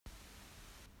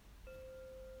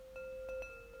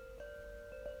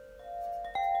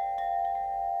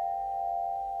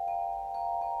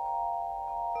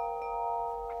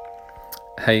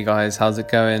Hey guys, how's it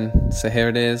going? So here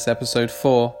it is, episode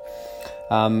 4.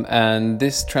 And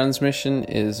this transmission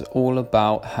is all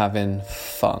about having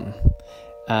fun.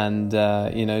 And,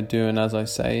 doing as I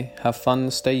say, have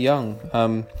fun, stay young.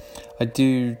 I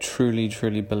do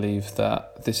truly believe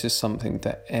that this is something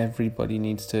that everybody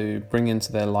needs to bring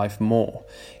into their life more.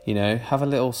 Have a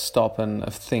little stop and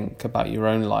think about your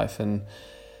own life and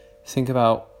think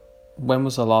about when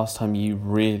was the last time you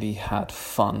really had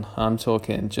fun? I'm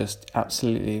talking just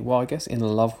absolutely, in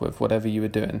love with whatever you were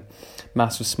doing.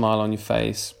 Massive smile on your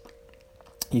face.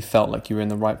 You felt like you were in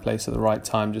the right place at the right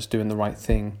time, just doing the right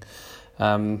thing.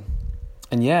 I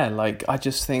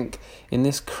just think in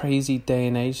this crazy day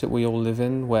and age that we all live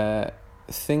in, where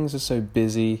things are so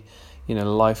busy,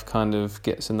 life kind of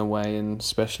gets in the way, and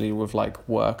especially with like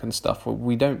work and stuff,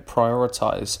 we don't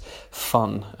prioritize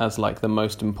fun as like the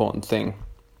most important thing.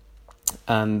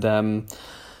 And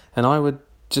I would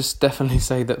just definitely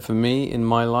say that for me in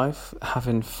my life,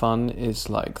 having fun is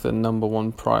like the number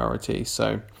one priority.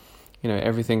 So,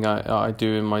 everything I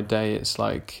do in my day, it's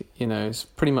like, it's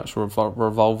pretty much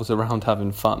revolves around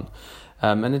having fun,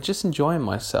 and it's just enjoying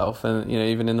myself. And,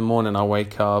 even in the morning I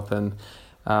wake up and,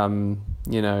 I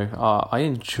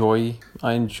enjoy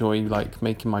like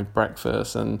making my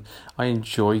breakfast, and I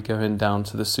enjoy going down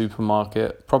to the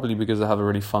supermarket, probably because I have a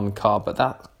really fun car, but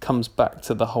that comes back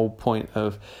to the whole point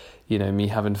of, me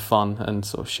having fun and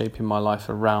sort of shaping my life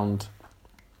around,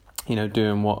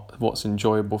 doing what's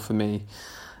enjoyable for me.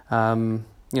 I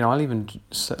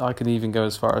could even go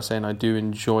as far as saying I do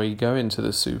enjoy going to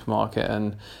the supermarket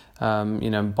and,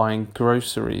 buying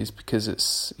groceries, because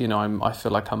it's, I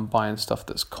feel like I'm buying stuff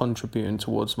that's contributing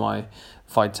towards my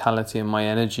vitality and my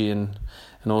energy, and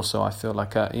also I feel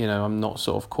like, I'm not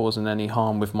sort of causing any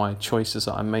harm with my choices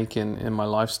that I'm making in my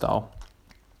lifestyle.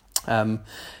 And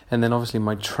then obviously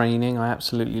my training, I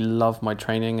absolutely love my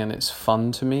training, and it's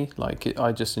fun to me.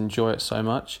 I just enjoy it so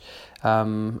much.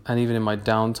 And even in my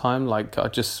downtime, I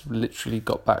just literally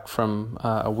got back from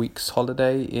a week's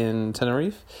holiday in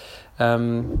Tenerife.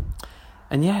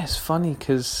 It's funny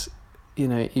because,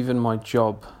 even my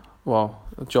job,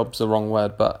 job's the wrong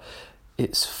word, but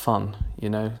it's fun,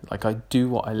 I do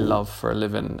what I love for a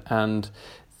living. And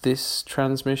this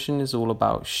transmission is all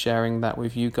about sharing that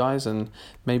with you guys and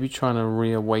maybe trying to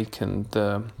reawaken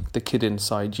the kid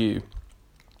inside you,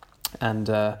 and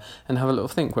have a little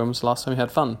think. When was the last time you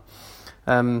had fun?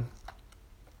 When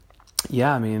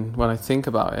I think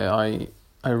about it,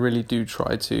 I really do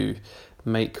try to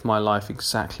make my life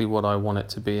exactly what I want it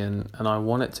to be, and I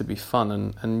want it to be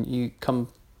fun. And you come,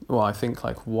 I think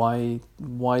why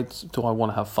do I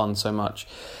want to have fun so much?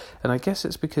 And I guess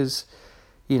it's because,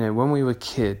 when we were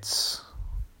kids,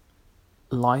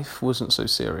 life wasn't so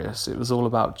serious. It was all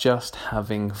about just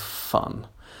having fun.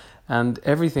 And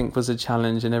everything was a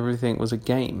challenge and everything was a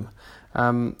game.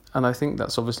 And I think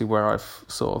that's obviously where I've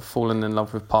sort of fallen in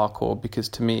love with parkour, because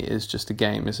to me it is just a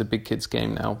game. It's a big kid's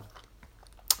game now.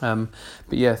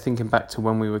 Thinking back to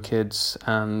when we were kids,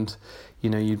 and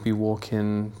you'd be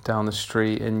walking down the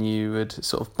street and you would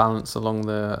sort of balance along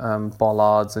the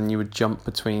bollards, and you would jump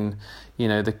between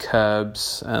the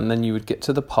curbs, and then you would get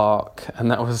to the park, and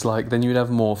that was then you would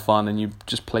have more fun and you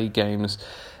just play games.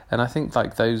 And I think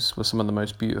those were some of the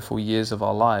most beautiful years of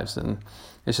our lives. And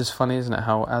it's just funny, isn't it,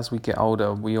 how as we get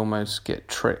older we almost get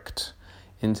tricked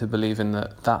into believing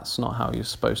that that's not how you're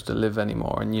supposed to live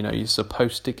anymore, and you're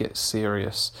supposed to get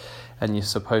serious, and you're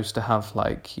supposed to have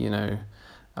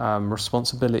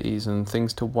responsibilities and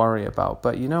things to worry about.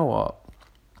 But you know what?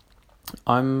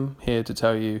 I'm here to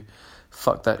tell you,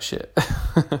 fuck that shit.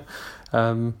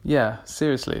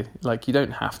 Seriously, you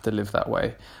don't have to live that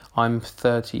way. I'm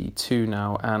 32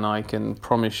 now, and I can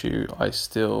promise you I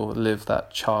still live that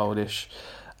childish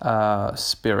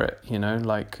spirit.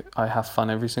 I have fun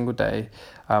every single day.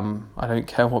 I don't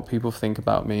care what people think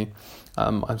about me.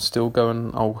 I'm still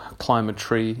going, I'll climb a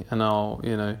tree, and I'll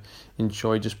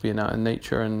enjoy just being out in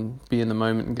nature and be in the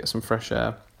moment and get some fresh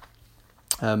air.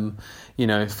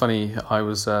 Funny, I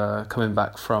was coming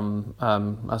back from,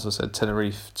 as I said,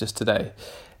 Tenerife just today,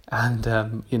 and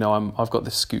I've got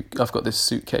this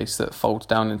suitcase that folds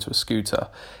down into a scooter,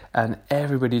 and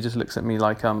everybody just looks at me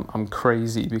like I'm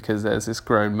crazy, because there's this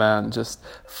grown man just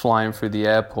flying through the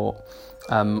airport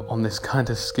on this kind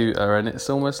of scooter, and it's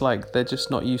almost like they're just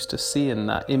not used to seeing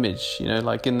that image.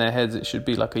 In their heads it should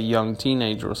be like a young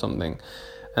teenager or something,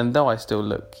 and though I still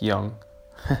look young,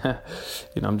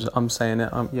 I'm saying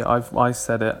it. I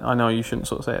said it. I know you shouldn't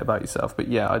sort of say it about yourself, but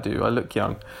yeah, I do. I look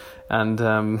young, and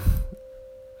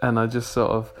I just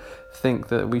sort of think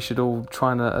that we should all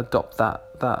try and adopt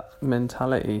that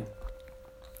mentality.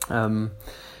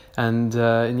 And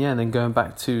yeah, and then going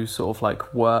back to sort of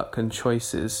like work and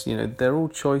choices, they're all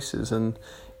choices, and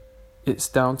it's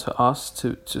down to us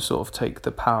to sort of take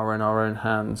the power in our own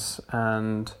hands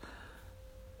and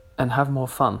have more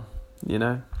fun.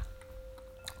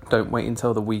 Don't wait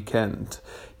until the weekend.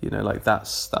 Like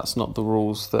that's not the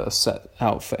rules that are set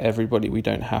out for everybody. We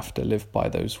don't have to live by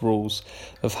those rules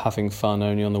of having fun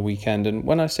only on the weekend. And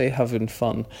when I say having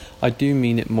fun, I do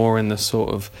mean it more in the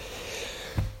sort of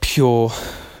pure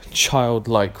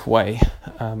childlike way,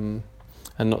 and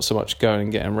not so much going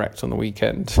and getting wrecked on the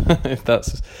weekend if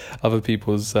that's other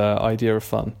people's idea of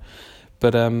fun.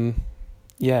 But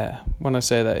yeah, when I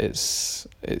say that,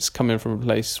 it's coming from a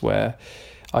place where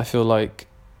I feel like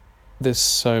there's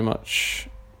so much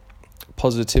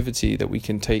positivity that we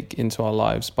can take into our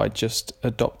lives by just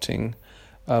adopting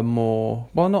not a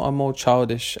more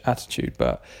childish attitude,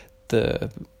 but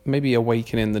maybe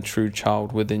awakening the true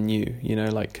child within you,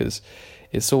 because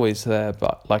it's always there.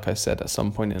 But like I said, at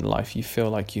some point in life, you feel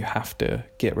like you have to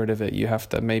get rid of it. You have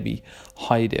to maybe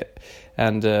hide it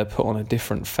and put on a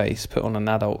different face, put on an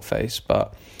adult face.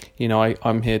 But,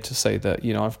 I'm here to say that,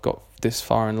 I've got this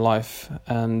far in life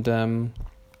and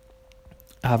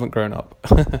I haven't grown up.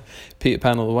 Peter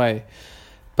Pan all the way.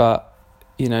 But,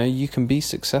 you can be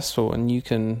successful and you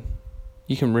can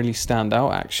really stand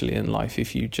out actually in life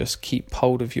if you just keep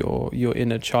hold of your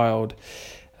inner child.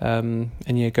 And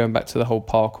going back to the whole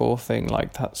parkour thing,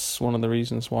 like that's one of the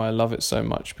reasons why I love it so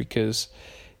much, because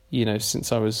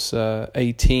since I was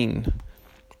 18,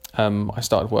 I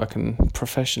started working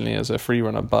professionally as a free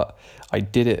runner, but I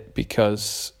did it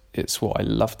because it's what I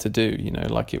love to do,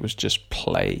 like it was just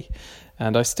play.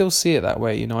 And I still see it that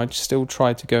way, I still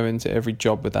try to go into every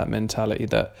job with that mentality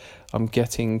that I'm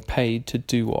getting paid to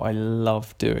do what I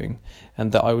love doing,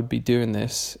 and that I would be doing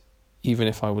this even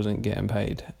if I wasn't getting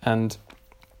paid. And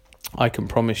I can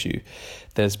promise you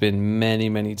there's been many,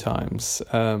 many times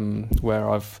where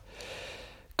I've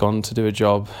gone to do a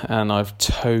job and I've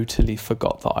totally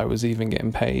forgot that I was even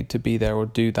getting paid to be there or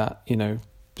do that,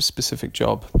 specific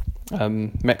job.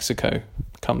 Mexico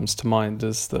comes to mind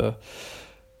as the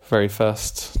very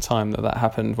first time that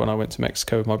happened, when I went to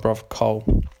Mexico with my brother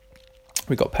Cole.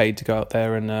 We got paid to go out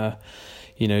there and,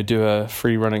 do a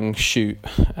free running shoot.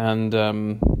 And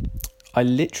I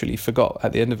literally forgot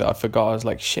at the end of it. I was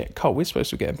like, shit, Cole, we're supposed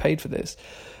to be getting paid for this.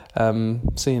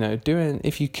 So, doing,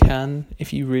 if you can,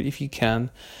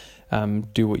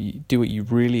 do what you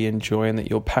really enjoy and that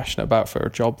you're passionate about for a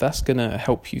job, that's going to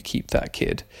help you keep that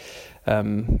kid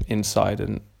inside.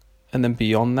 And then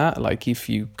beyond that, like if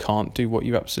you can't do what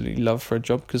you absolutely love for a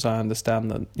job, because I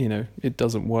understand that, it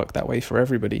doesn't work that way for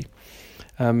everybody.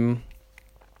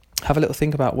 Have a little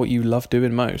think about what you love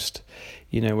doing most,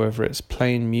 whether it's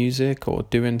playing music or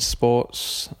doing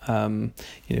sports,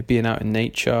 being out in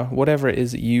nature, whatever it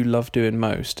is that you love doing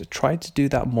most, try to do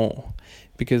that more,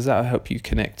 because that'll help you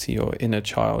connect to your inner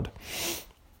child.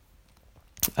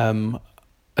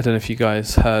 I don't know if you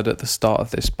guys heard at the start of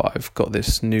this, but I've got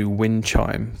this new wind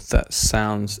chime that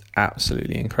sounds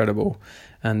absolutely incredible.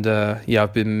 And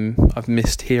I've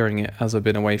missed hearing it as I've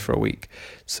been away for a week.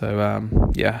 So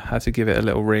had to give it a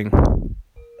little ring.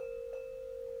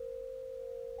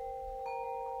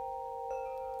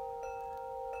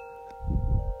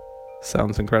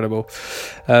 Sounds incredible.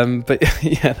 But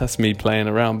yeah, that's me playing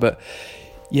around. But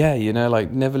yeah,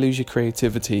 never lose your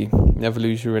creativity, never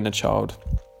lose your inner child.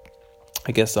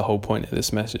 I guess the whole point of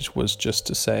this message was just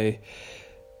to say,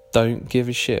 don't give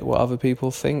a shit what other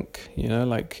people think.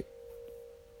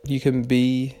 You can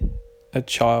be a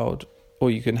child, or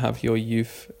you can have your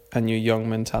youth and your young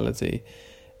mentality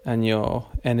and your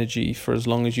energy for as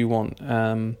long as you want.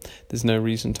 There's no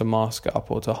reason to mask it up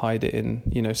or to hide it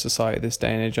in, society this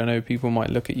day and age. I know people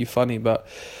might look at you funny, but,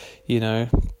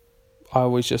 I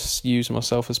always just use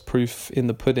myself as proof in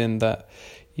the pudding that,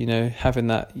 having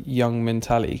that young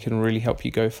mentality can really help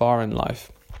you go far in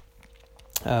life.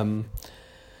 I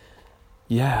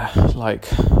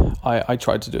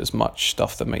try to do as much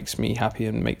stuff that makes me happy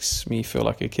and makes me feel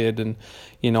like a kid. And,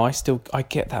 I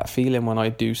get that feeling when I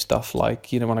do stuff like,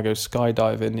 when I go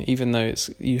skydiving, even though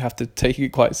you have to take it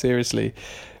quite seriously.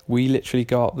 We literally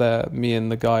go up there, me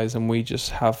and the guys, and we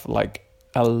just have like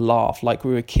a laugh, like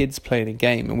we were kids playing a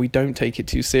game, and we don't take it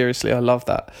too seriously. I love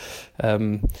that.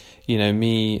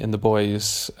 Me and the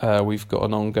boys, we've got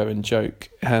an ongoing joke,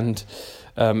 and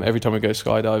every time we go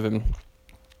skydiving,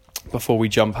 before we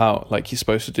jump out, like, you're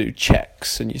supposed to do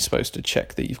checks, and you're supposed to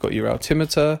check that you've got your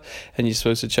altimeter, and you're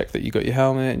supposed to check that you got your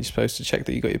helmet, and you're supposed to check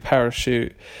that you got your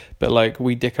parachute. But like,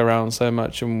 we dick around so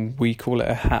much and we call it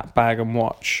a hat, bag and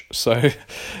watch. So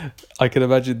I can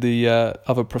imagine the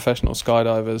other professional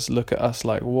skydivers look at us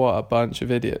like, what a bunch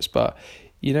of idiots. But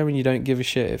you know, when you don't give a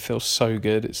shit, it feels so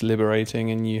good. It's liberating,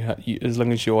 and you as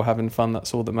long as you're having fun,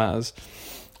 that's all that matters.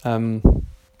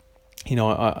 You know,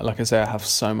 like I say, I have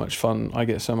so much fun. I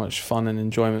get so much fun and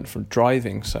enjoyment from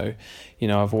driving. So, you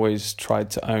know, I've always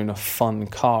tried to own a fun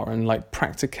car, and like,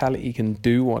 practicality can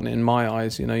do one in my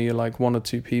eyes. You know, you're like one or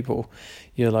two people,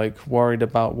 you're like worried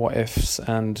about what ifs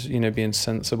and, you know, being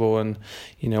sensible and,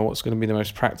 you know, what's going to be the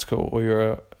most practical, or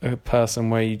you're a person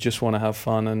where you just want to have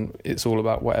fun and it's all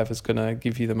about whatever's going to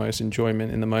give you the most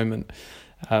enjoyment in the moment.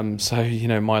 So, you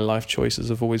know, my life choices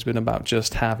have always been about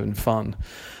just having fun.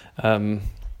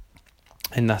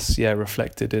 And that's,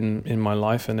 reflected in my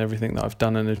life and everything that I've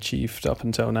done and achieved up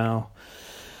until now.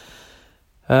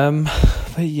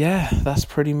 But yeah, that's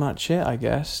pretty much it, I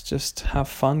guess. Just have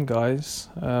fun, guys.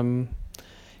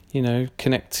 You know,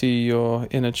 connect to your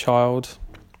inner child.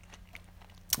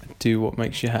 Do what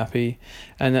makes you happy.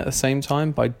 And at the same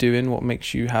time, by doing what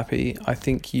makes you happy, I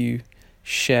think you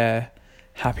share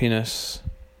happiness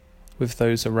with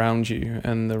those around you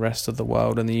and the rest of the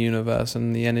world and the universe,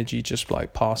 and the energy just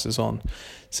like passes on.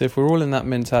 So if we're all in that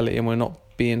mentality and we're not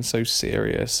being so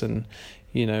serious, and,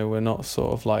 you know, we're not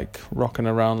sort of like rocking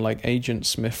around like Agent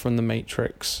Smith from the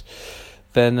Matrix,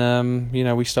 then you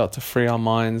know, we start to free our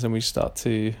minds and we start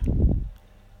to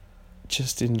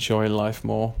just enjoy life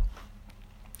more.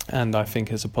 And I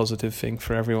think it's a positive thing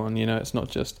for everyone. You know, it's not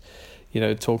just, you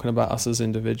know, talking about us as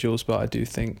individuals, but I do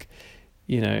think,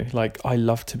 you know, like, I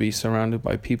love to be surrounded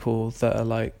by people that are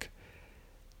like,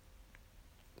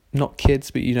 not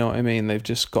kids, but you know what I mean? They've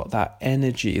just got that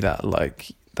energy, that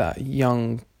like, that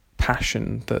young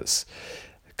passion that's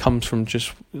comes from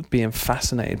just being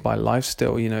fascinated by life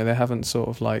still. You know, they haven't sort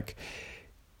of like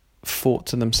thought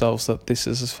to themselves that this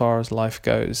is as far as life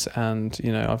goes. And,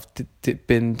 you know, I've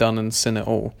been done and seen it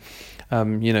all.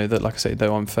 You know, that, like I say,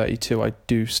 though I'm 32, I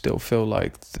do still feel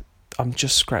like I'm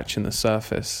just scratching the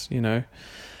surface, you know,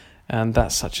 and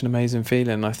that's such an amazing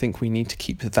feeling. I think we need to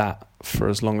keep that for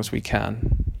as long as we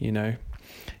can, you know,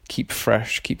 keep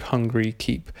fresh, keep hungry,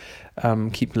 keep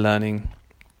learning,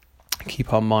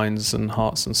 keep our minds and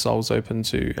hearts and souls open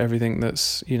to everything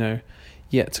that's, you know,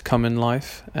 yet to come in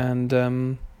life.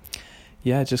 And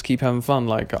just keep having fun.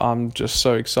 Like, I'm just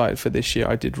so excited for this year.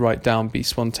 I did write down be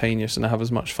spontaneous and have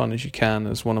as much fun as you can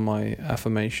as one of my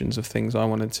affirmations of things I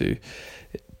wanted to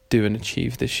do and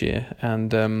achieve this year.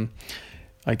 And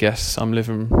I guess I'm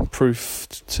living proof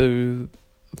to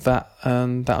that,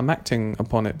 and that I'm acting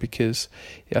upon it, because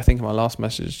I think in my last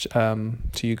message to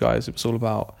you guys, it was all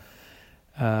about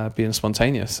being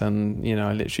spontaneous. And, you know,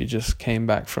 I literally just came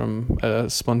back from a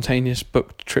spontaneous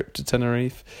booked trip to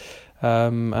Tenerife,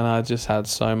 and I just had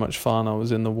so much fun. I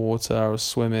was in the water, I was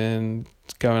swimming,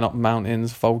 going up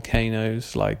mountains,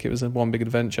 volcanoes, like, it was one big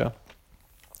adventure.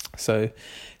 So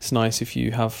it's nice if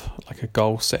you have like a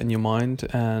goal set in your mind,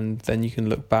 and then you can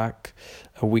look back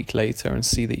a week later and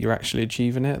see that you're actually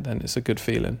achieving it. Then it's a good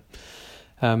feeling.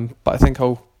 But I think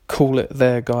I'll call it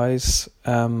there, guys.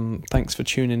 Thanks for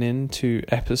tuning in to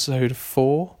episode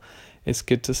 4. It's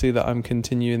good to see that I'm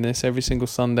continuing this every single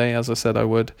Sunday, as I said I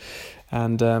would.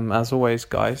 And as always,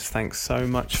 guys, thanks so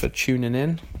much for tuning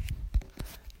in.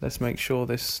 Let's make sure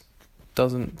this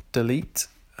doesn't delete.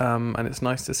 And it's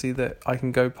nice to see that I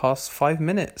can go past 5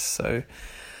 minutes. So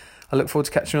I look forward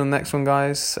to catching you on the next one,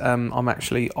 guys. I'm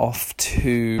actually off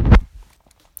to,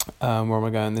 where am I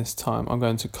going this time? I'm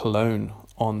going to Cologne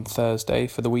on Thursday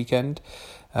for the weekend.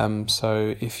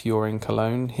 So if you're in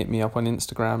Cologne, hit me up on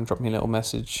Instagram, drop me a little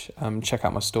message. Check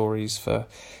out my stories for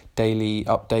daily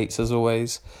updates as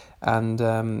always. And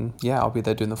I'll be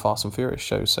there doing the Fast and Furious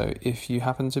show. So if you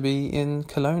happen to be in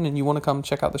Cologne and you want to come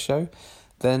check out the show,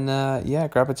 then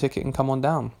grab a ticket and come on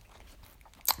down.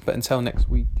 But until next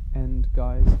weekend,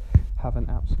 guys, have an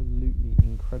absolutely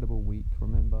incredible week.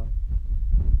 Remember,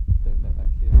 don't let that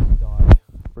kid die.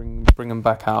 Bring them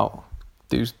back out.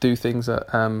 Do things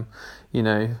that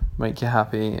make you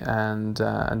happy, and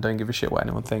don't give a shit what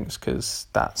anyone thinks, because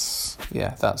that's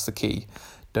the key.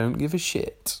 Don't give a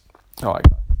shit. All right,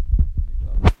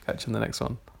 guys. Catch you in the next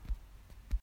one.